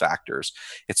confluence of factors.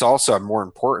 It's also, more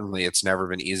importantly, it's never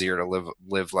been easier to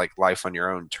live like life on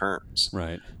your own terms.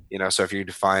 Right. So if you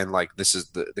define like, this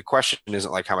is the question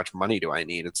isn't like how much money do I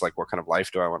need? It's like, what kind of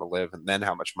life do I want to live? And then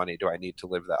how much money do I need to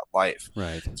live that life?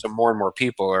 Right. So more and more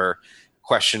people are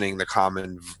questioning the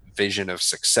common vision of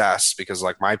success, because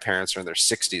like my parents are in their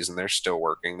 60s and they're still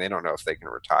working. They don't know if they can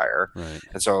retire. Right.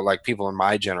 And so like people in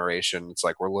my generation, it's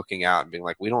like we're looking out and being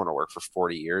like, we don't want to work for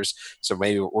 40 years. So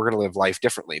maybe we're going to live life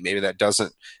differently. Maybe that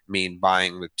doesn't mean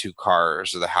buying the 2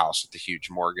 cars or the house with the huge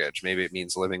mortgage. Maybe it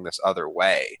means living this other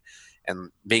way. And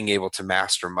being able to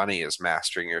master money is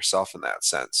mastering yourself in that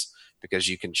sense, because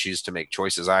you can choose to make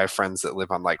choices. I have friends that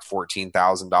live on like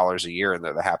 $14,000 a year, and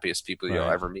they're the happiest people you'll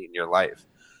ever meet in your life,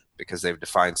 because they've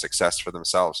defined success for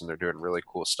themselves and they're doing really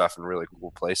cool stuff in really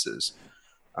cool places.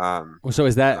 So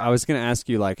is that, I was going to ask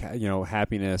you, like,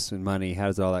 happiness and money, how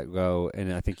does all that go?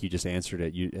 And I think you just answered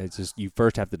it. You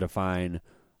first have to define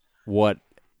what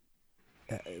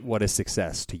is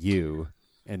success to you,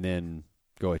 and then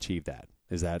go achieve that.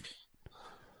 Is that?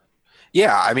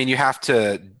 Yeah. I mean, you have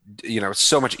to, it's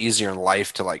so much easier in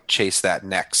life to like chase that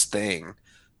next thing,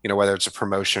 whether it's a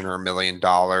promotion or $1 million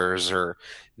or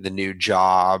the new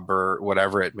job or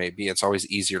whatever it may be. It's always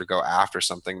easier to go after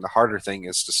something. The harder thing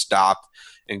is to stop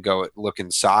and go look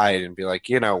inside and be like,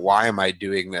 why am I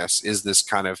doing this? Is this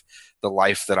kind of the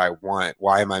life that I want?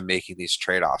 Why am I making these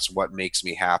trade-offs? What makes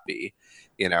me happy?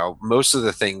 Most of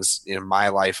the things in my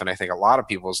life, and I think a lot of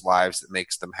people's lives, that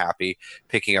makes them happy,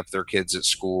 picking up their kids at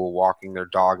school, walking their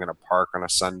dog in a park on a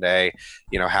Sunday,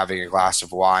 having a glass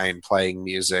of wine, playing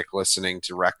music, listening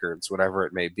to records, whatever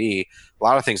it may be. A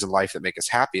lot of things in life that make us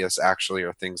happiest actually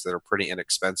are things that are pretty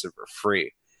inexpensive or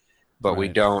free, but we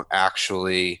don't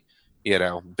actually,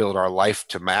 build our life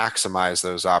to maximize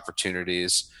those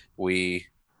opportunities.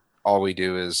 All we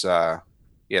do is,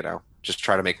 just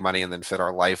try to make money and then fit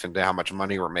our life into how much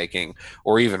money we're making.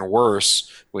 Or even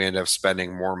worse, we end up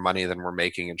spending more money than we're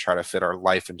making and try to fit our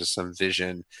life into some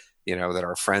vision, that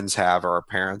our friends have or our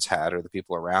parents had or the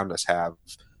people around us have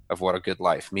of what a good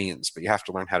life means. But you have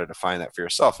to learn how to define that for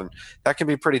yourself. And that can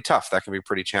be pretty tough. That can be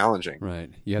pretty challenging.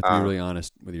 Right. You have to be really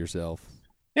honest with yourself.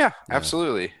 Yeah,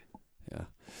 absolutely. Yeah.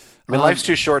 I mean, life's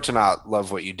too short to not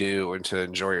love what you do and to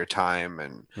enjoy your time.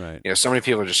 And, right. So many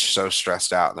people are just so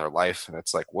stressed out in their life. And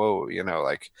it's like, whoa,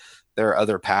 like there are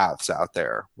other paths out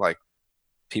there. Like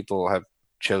people have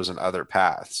chosen other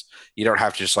paths. You don't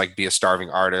have to just like be a starving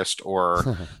artist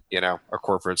or, a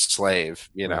corporate slave.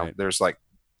 Right. There's like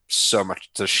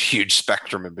there's a huge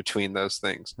spectrum in between those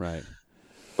things. Right.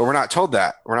 But we're not told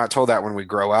that. We're not told that when we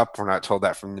grow up. We're not told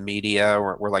that from the media.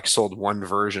 We're like sold one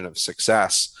version of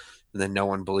success, and then no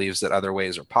one believes that other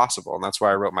ways are possible. And that's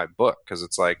why I wrote my book, because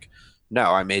it's like,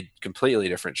 no, I made completely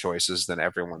different choices than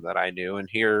everyone that I knew, and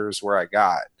here's where I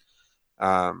got.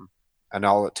 And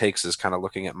all it takes is kind of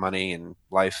looking at money and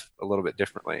life a little bit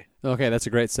differently. Okay, that's a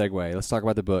great segue. Let's talk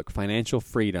about the book, Financial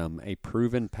Freedom, A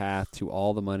Proven Path to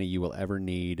All the Money You Will Ever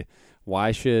Need.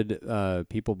 Why should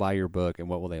people buy your book, and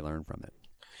what will they learn from it?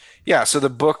 Yeah, so the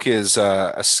book is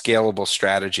a scalable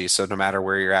strategy. So no matter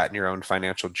where you're at in your own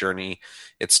financial journey,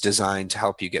 it's designed to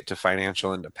help you get to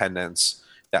financial independence,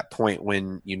 that point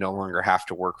when you no longer have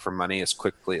to work for money, as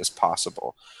quickly as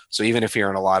possible. So even if you're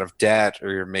in a lot of debt or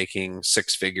you're making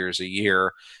 6 figures a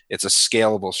year, it's a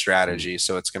scalable strategy.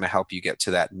 So it's going to help you get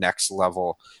to that next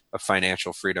level of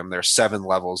financial freedom. There's 7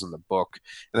 levels in the book,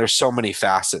 and there's so many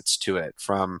facets to it,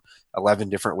 from 11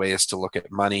 different ways to look at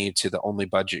money to the only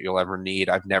budget you'll ever need.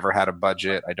 I've never had a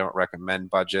budget. I don't recommend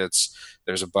budgets.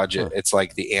 There's a budget. It's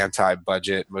like the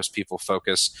anti-budget. Most people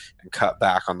focus and cut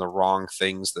back on the wrong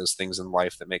things, those things in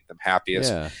life that make them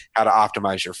happiest. Yeah. How to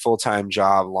optimize your full-time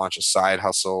job, launch a side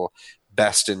hustle,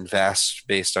 best invest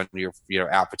based on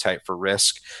your appetite for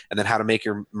risk, and then how to make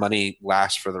your money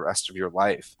last for the rest of your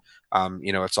life.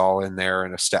 It's all in there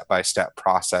in a step-by-step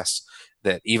process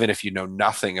that even if you know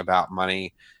nothing about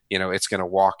money, it's going to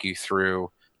walk you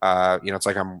through. It's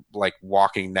like I'm like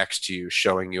walking next to you,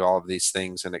 showing you all of these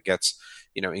things, and it gets,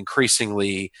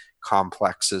 increasingly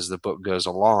complex as the book goes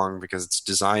along, because it's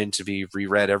designed to be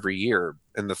reread every year.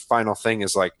 And the final thing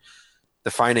is, like, the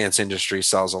finance industry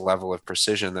sells a level of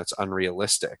precision that's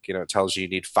unrealistic. It tells you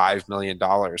need $5 million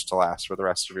to last for the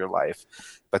rest of your life.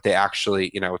 But they actually,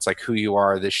 it's like who you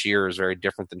are this year is very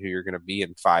different than who you're going to be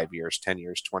in 5 years, 10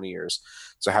 years, 20 years.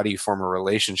 So how do you form a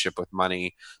relationship with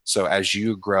money? So as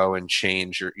you grow and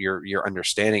change, your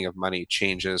understanding of money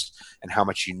changes, and how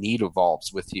much you need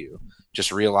evolves with you.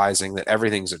 Just realizing that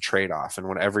everything's a trade-off. And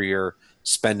whenever you're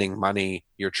spending money,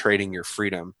 you're trading your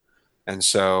freedom. And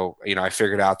so, I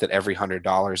figured out that every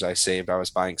 $100 I saved, I was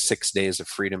buying 6 days of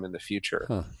freedom in the future.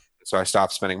 Huh. So I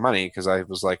stopped spending money, because I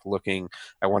was like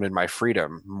I wanted my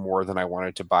freedom more than I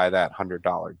wanted to buy that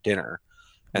 $100 dinner.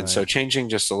 And so changing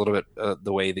just a little bit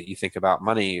the way that you think about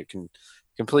money, it can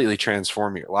completely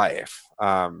transform your life.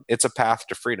 It's a path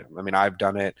to freedom. I mean, I've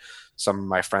done it. Some of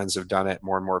my friends have done it.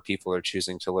 More and more people are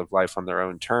choosing to live life on their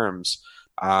own terms.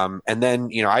 And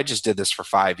then, I just did this for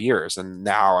 5 years, and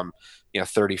now I'm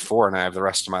 34, and I have the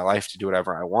rest of my life to do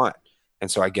whatever I want. And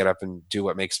so I get up and do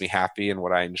what makes me happy and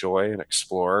what I enjoy, and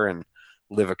explore and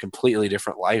live a completely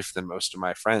different life than most of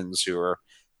my friends who are,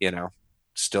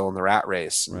 still in the rat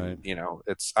race. Right. And,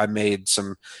 I made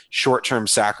some short-term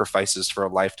sacrifices for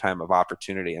a lifetime of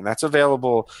opportunity, and that's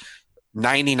available.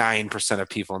 99% of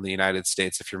people in the United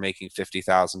States, if you're making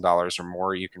 $50,000 or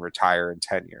more, you can retire in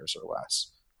 10 years or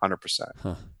less, 100%.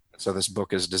 Huh. So this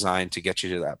book is designed to get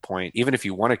you to that point. Even if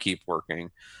you want to keep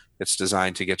working, it's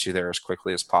designed to get you there as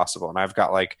quickly as possible. And I've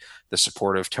got like the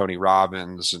support of Tony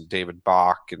Robbins and David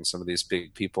Bach and some of these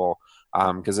big people,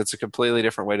 because it's a completely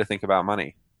different way to think about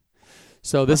money.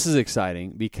 So this is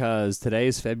exciting, because today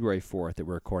is February 4th that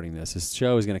we're recording this. This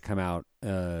show is going to come out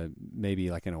maybe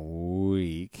like in a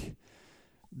week.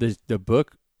 The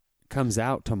book comes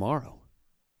out tomorrow.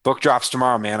 Book drops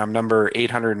tomorrow, man. I'm number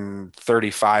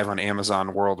 835 on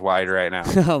Amazon worldwide right now.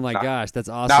 Oh my gosh, that's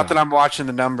awesome. Not that I'm watching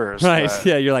the numbers. Right,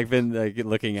 yeah, you're been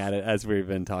looking at it as we've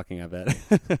been talking a bit.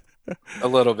 A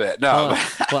little bit. No.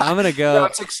 Well, I'm going to go. No,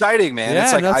 it's exciting, man. Yeah,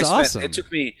 it's like that's awesome. It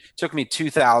took me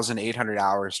 2,800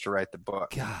 hours to write the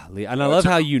book. Golly. And I love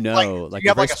how you know, you have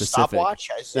very like a specific. stopwatch?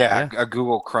 Yeah, a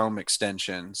Google Chrome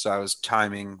extension. So I was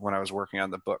timing when I was working on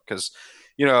the book, because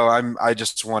I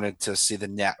just wanted to see the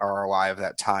net ROI of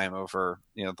that time over,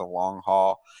 the long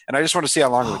haul. And I just want to see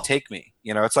how long it would take me.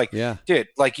 It's like, dude,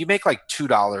 like you make like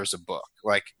 $2 a book.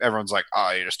 Like everyone's like,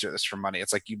 oh, you just do this for money.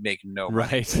 It's like you make no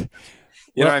money. Right.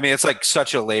 You know what I mean? It's like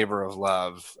such a labor of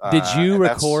love. Did you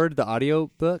record the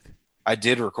audio book? I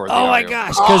did record the audio. Oh my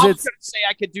gosh. I Because was going to say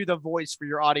I could do the voice for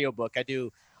your audiobook. I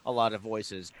do a lot of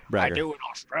voices. Bragger. I do an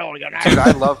Australian Dude, accent.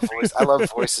 I love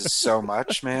voices so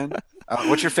much, man.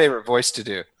 What's your favorite voice to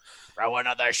do? Throw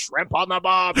another shrimp on the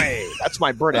barbie. That's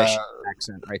my British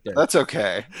accent right there. That's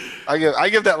okay. I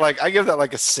give that like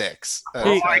a 6.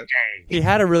 He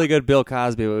had a really good Bill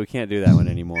Cosby, but we can't do that one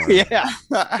anymore. Yeah.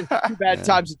 Too bad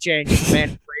times have changed. The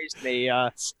man praised me.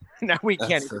 Now we can't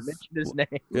That's even mention his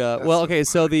name. Yeah. Well, okay.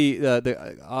 So the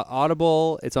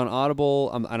Audible, it's on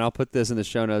Audible, and I'll put this in the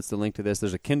show notes. The link to this.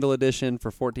 There's a Kindle edition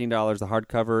for $14. The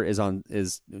hardcover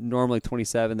is normally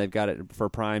 $27. They've got it for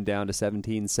Prime down to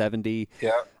 $17.70.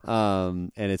 Yeah.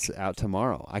 And it's out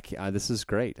tomorrow. This is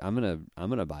great. I'm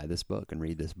gonna buy this book and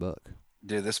read this book.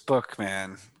 Dude, this book,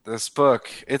 man,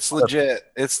 it's legit.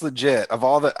 It's legit. Of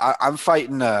all the,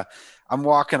 I'm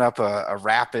walking up a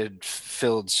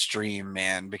rapid-filled stream,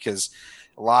 man, because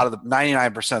a lot of the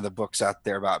 99% of the books out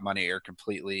there about money are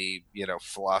completely,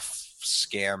 fluff,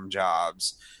 scam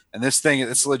jobs. And this thing,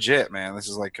 it's legit, man. This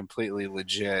is like completely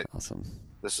legit. Awesome.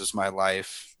 This is my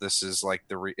life. This is like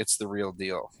it's the real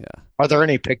deal. Yeah. Are there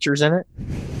any pictures in it?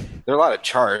 There are a lot of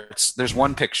charts. There's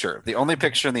one picture. The only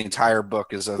picture in the entire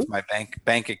book is of my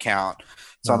bank account.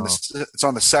 It's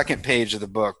on the second page of the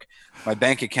book. My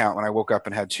bank account when I woke up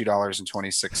and had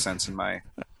 $2.26 in my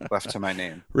left to my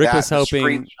name. Rick was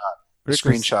hoping. The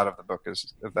screenshot of the book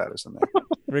is in there.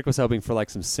 Rick was hoping for like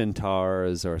some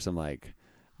centaurs or some like.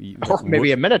 Or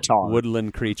maybe a minotaur.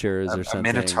 Woodland creatures or something.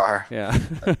 A minotaur. Yeah.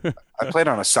 I played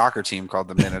on a soccer team called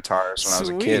the Minotaurs when I was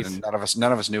a kid, and none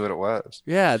of us knew what it was.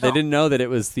 Yeah, they didn't know that it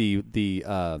was the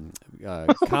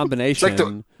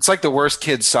combination. It's like the worst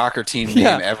kid's soccer team name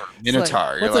ever.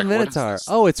 Minotaur. What's a minotaur?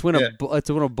 It's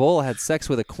when a bull had sex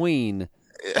with a queen.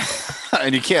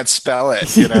 And you can't spell it.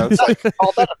 It's like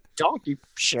all that a donkey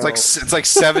show. It's like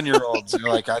 7-year-olds. You're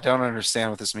like, I don't understand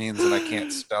what this means, and I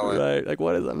can't spell it. Right? Like,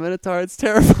 what is a minotaur? It's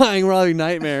terrifying. We're having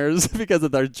nightmares because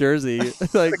of their jersey.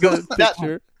 Like the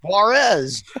picture.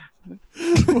 Juarez.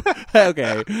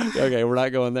 Okay, we're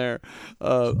not going there.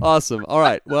 Awesome. All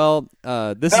right. Well,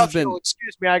 this has been.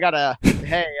 Excuse me. I gotta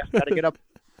get up.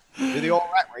 Do the old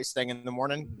rat race thing in the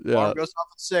morning. Yeah. Alarm goes off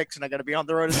at 6, and I got to be on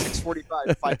the road at 6:45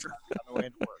 to fight traffic on the way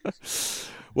into work.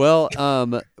 Well,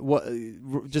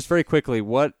 just very quickly,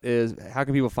 how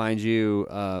can people find you?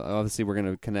 Obviously, we're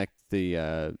going to connect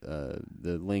the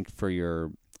link for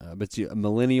your.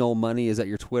 Millennial Money is at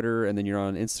your Twitter, and then you're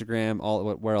on Instagram.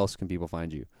 Where else can people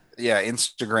find you? Yeah,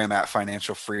 Instagram at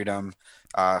Financial Freedom,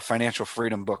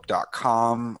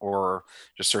 financialfreedombook.com, or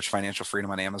just search Financial Freedom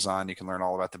on Amazon. You can learn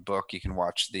all about the book. You can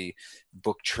watch the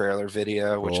book trailer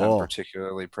video, which I'm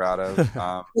particularly proud of.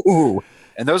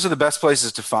 And those are the best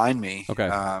places to find me. Okay.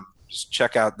 Just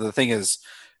check out. The thing is,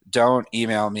 don't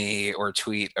email me or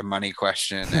tweet a money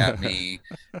question at me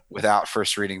without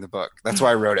first reading the book. That's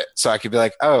why I wrote it. So I could be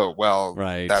like, oh, well,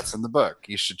 right. That's in the book.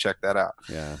 You should check that out.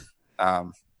 Yeah.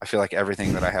 I feel like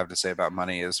everything that I have to say about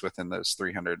money is within those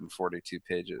 342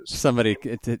 pages. Somebody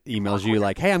emails you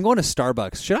like, hey, I'm going to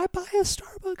Starbucks. Should I buy a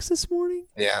Starbucks this morning?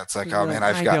 Yeah, it's like, oh, man,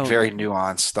 I've got very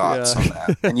nuanced thoughts on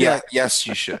that. And yes,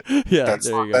 you should. Yeah, that's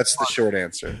the short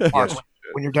answer. Yes.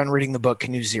 When you're done reading the book,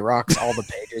 can you Xerox all the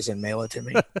pages and mail it to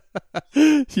me?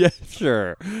 Yeah,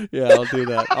 sure. Yeah, I'll do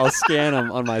that. I'll scan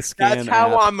them on my scan That's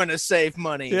how app. I'm going to save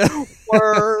money. Yeah.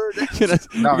 Word.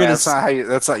 No, man, that's not how you.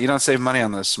 That's not. You don't save money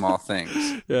on those small things.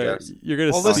 Yeah, yes. You're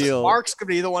going to steal. Mark's going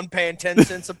to be the one paying 10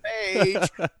 cents a page.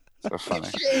 So funny.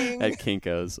 At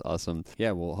Kinko's. Awesome.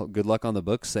 Yeah, well, good luck on the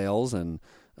book sales and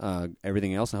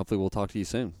everything else, and hopefully we'll talk to you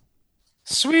soon.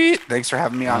 Sweet. Thanks for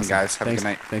having me on, guys. Have a good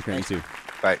night. Thanks for having me too.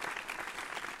 Bye.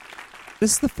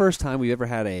 This is the first time we've ever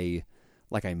had a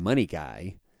money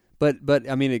guy, but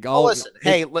I mean, it all. Listen,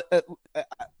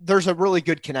 there's a really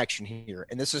good connection here,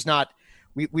 and this is not.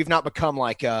 We've not become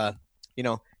like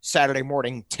Saturday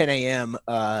morning 10 a.m.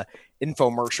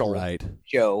 Infomercial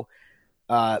show.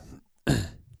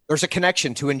 There's a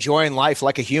connection to enjoying life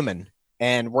like a human,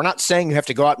 and we're not saying you have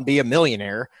to go out and be a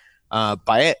millionaire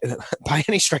by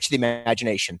any stretch of the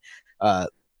imagination.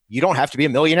 You don't have to be a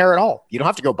millionaire at all. You don't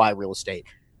have to go buy real estate,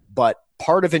 but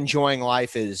part of enjoying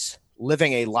life is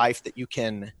living a life that you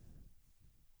can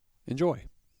enjoy.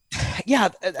 Yeah.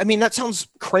 I mean, that sounds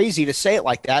crazy to say it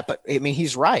like that, but I mean,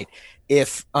 he's right.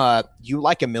 If you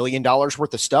like $1 million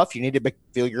worth of stuff, you need to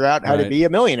figure out how to be a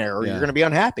millionaire or you're going to be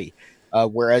unhappy.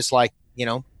 Whereas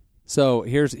so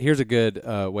here's a good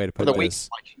way to put this.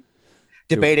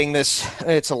 Debating this,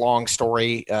 it's a long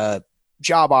story,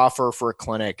 job offer for a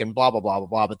clinic and blah, blah, blah, blah,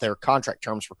 blah, but their contract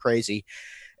terms were crazy.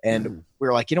 And we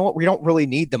were like, you know what? We don't really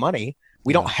need the money.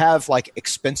 We don't have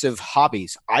expensive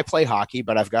hobbies. I play hockey,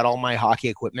 but I've got all my hockey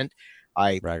equipment.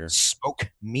 I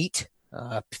smoke meat.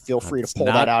 Feel free to pull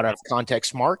that out of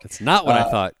context, Mark. It's not what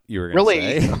I thought you were going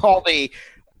to say.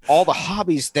 all the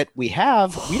hobbies that we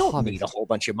have, we don't need a whole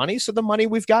bunch of money. So the money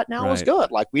we've got now is good.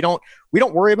 We don't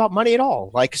worry about money at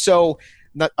all. So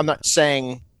I'm not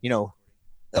saying,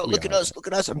 look at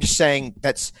us. I'm just saying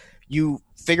you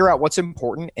figure out what's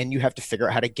important and you have to figure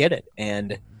out how to get it.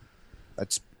 And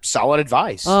that's solid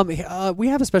advice. We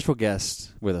have a special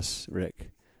guest with us, Rick.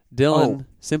 Dylan,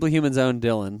 Simply Human's own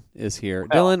Dylan, is here.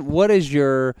 Well. Dylan, what is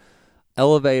your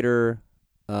elevator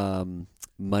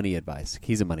money advice?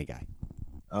 He's a money guy.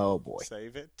 Oh, boy.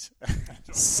 Save it.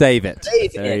 Save it.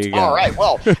 Save There it. you go. All right.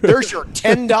 Well, there's your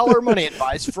 $10 money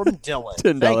advice from Dylan.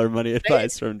 $10 money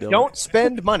advice from Dylan. Don't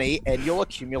spend money and you'll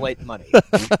accumulate money.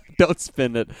 Don't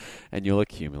spend it, and you'll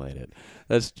accumulate it.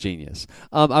 That's genius.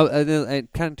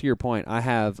 And kind of to your point, I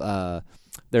have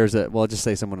there's a I'll just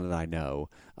say someone that I know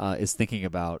is thinking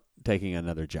about taking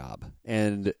another job,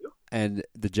 and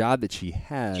the job that she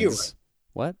has. You, right?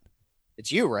 What?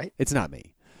 It's you, right? It's not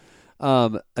me.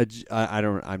 I'm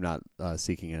not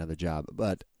seeking another job,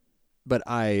 but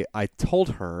I told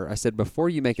her, I said, before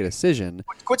you make a decision.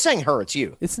 Quit saying her. It's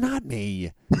you. It's not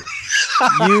me.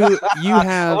 you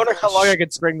have. I wonder how long I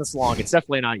could string this along. It's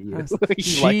definitely not you.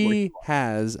 She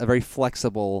has a very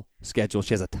flexible schedule.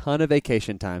 She has a ton of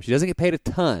vacation time. She doesn't get paid a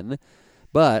ton,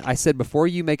 but I said, before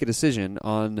you make a decision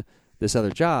on this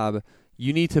other job,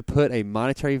 you need to put a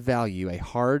monetary value, a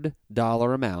hard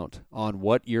dollar amount, on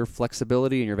what your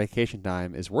flexibility and your vacation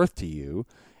time is worth to you,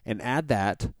 and add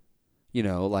that.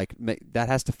 That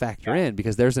has to factor in,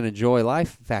 because there's an enjoy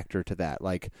life factor to that.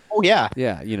 Oh yeah,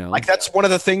 yeah, Like that's one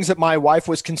of the things that my wife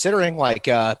was considering.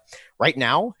 Right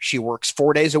now, she works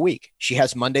 4 days a week. She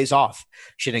has Mondays off.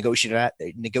 She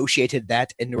negotiated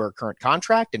that into her current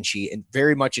contract, and she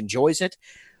very much enjoys it.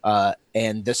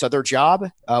 And this other job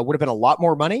would have been a lot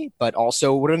more money, but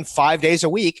also would have been 5 days a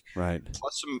week. Right.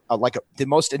 Plus some, the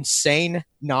most insane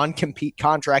non-compete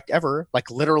contract ever.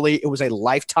 Like literally it was a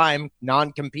lifetime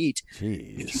non-compete.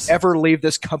 Jeez. If you ever leave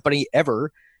this company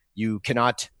ever, you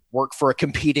cannot work for a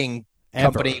competing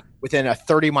company within a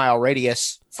 30-mile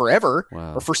radius forever.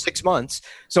 Wow. Or for 6 months.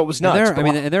 So it was nuts.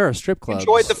 And there are strip clubs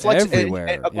enjoyed the flex everywhere.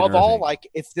 And above all,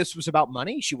 if this was about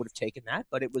money, she would have taken that,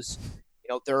 but it was,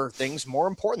 there are things more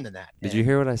important than that. Did you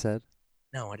hear what I said?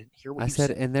 No, I didn't hear what I you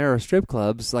said. And there are strip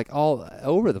clubs all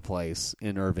over the place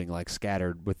in Irving,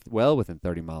 scattered within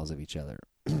 30 miles of each other.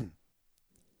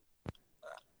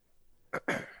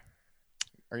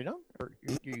 Are you done? Or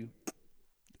you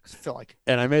feel like?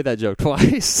 And I made that joke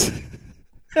twice.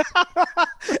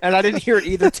 And I didn't hear it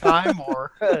either time.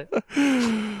 Or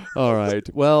all right.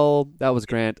 Well, that was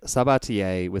Grant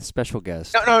Sabatier with special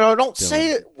guest. No! Don't Dylan.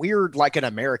 say it weird like an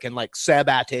American, like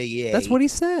Sabatier. That's what he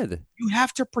said. You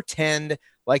have to pretend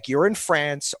like you're in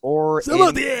France or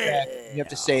Sabatier. You have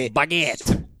to say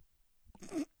baguette.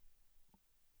 You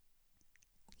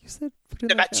said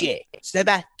Sabatier.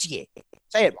 Sabatier.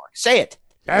 Say it, Mark. Say it.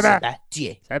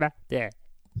 Sabatier. Sabatier.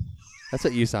 That's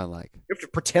what you sound like. You have to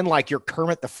pretend like you're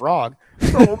Kermit the Frog.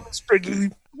 Oh, Miss Piggy,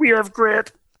 we have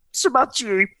Grant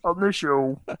Sabatier on the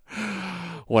show.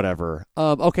 Whatever.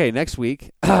 Okay, next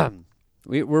week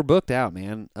we're booked out,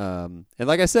 man. And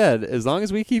like I said, as long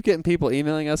as we keep getting people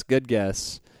emailing us good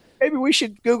guests, maybe we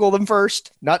should Google them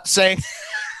first. Not saying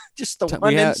just the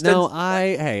one instance. No,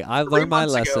 I've learned my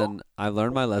lesson. Ago. I've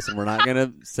learned my lesson. We're not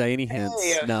gonna say any hints.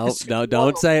 Hey, No,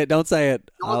 don't say it. Don't say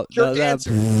it.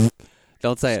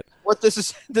 Don't say it. What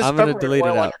this I'm gonna delete it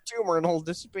oil on out. your tumor and it'll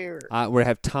disappear. We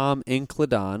have Tom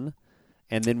Incledon,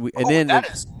 and then that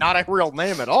is not a real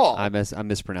name at all. I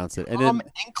mispronounced it. And Tom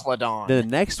Incledon. Then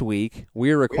next week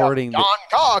we're recording. Don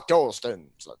Cocktoaston.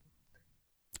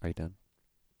 Are you done?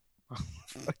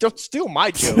 Don't steal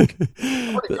my joke.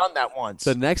 I've already done that once.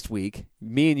 So next week,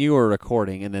 me and you are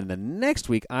recording, and then the next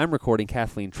week I'm recording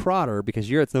Kathleen Trotter because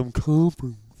you're at some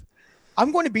conference.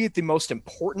 I'm going to be at the most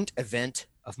important event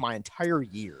of my entire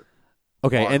year.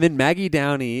 Okay, and then Maggie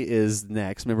Downey is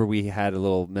next. Remember, we had a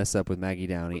little mess up with Maggie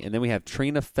Downey, and then we have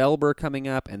Trina Felber coming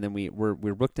up, and then we're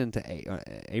booked into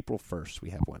April 1st.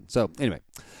 We have one. So anyway,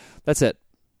 that's it.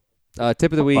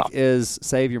 Tip of the week is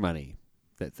save your money.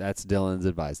 That's Dylan's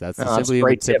advice. That's the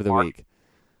simply tip of the week.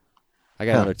 I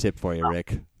got another tip for you,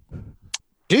 Rick.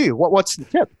 Do you? What's the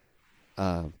tip?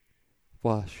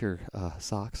 Wash your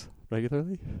socks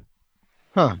regularly.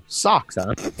 Huh? Socks,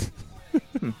 huh?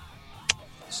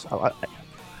 So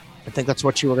I think that's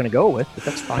what you were going to go with, but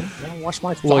that's fine. I'll wash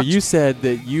my socks. Well, you said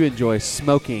that you enjoy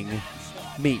smoking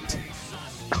meat.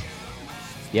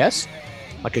 Yes,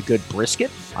 like a good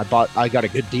brisket. I got a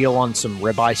good deal on some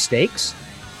ribeye steaks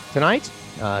tonight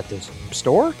at the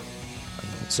store.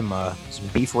 Some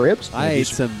beef ribs. I ate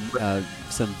some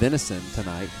venison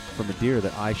tonight from a deer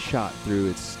that I shot through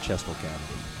its chestal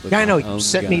cavity. Yeah, I know. You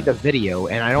sent me the video,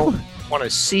 and I don't want to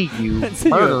see you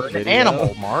murder an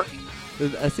animal, Mark.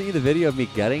 I sent you the video of me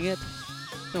gutting it.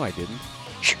 No, I didn't.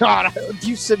 God, if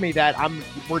you send me that,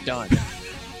 we're done.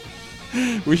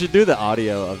 We should do the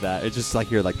audio of that. It's just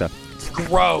like you're like the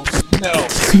gross.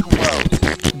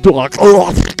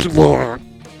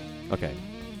 Okay,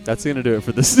 that's gonna do it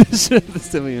for this edition of the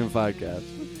Simply Human podcast.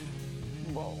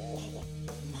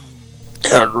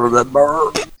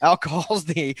 Alcohol's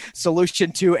the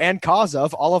solution to and cause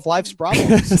of all of life's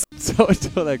problems. So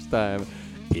until next time,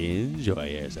 enjoy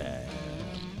yourself.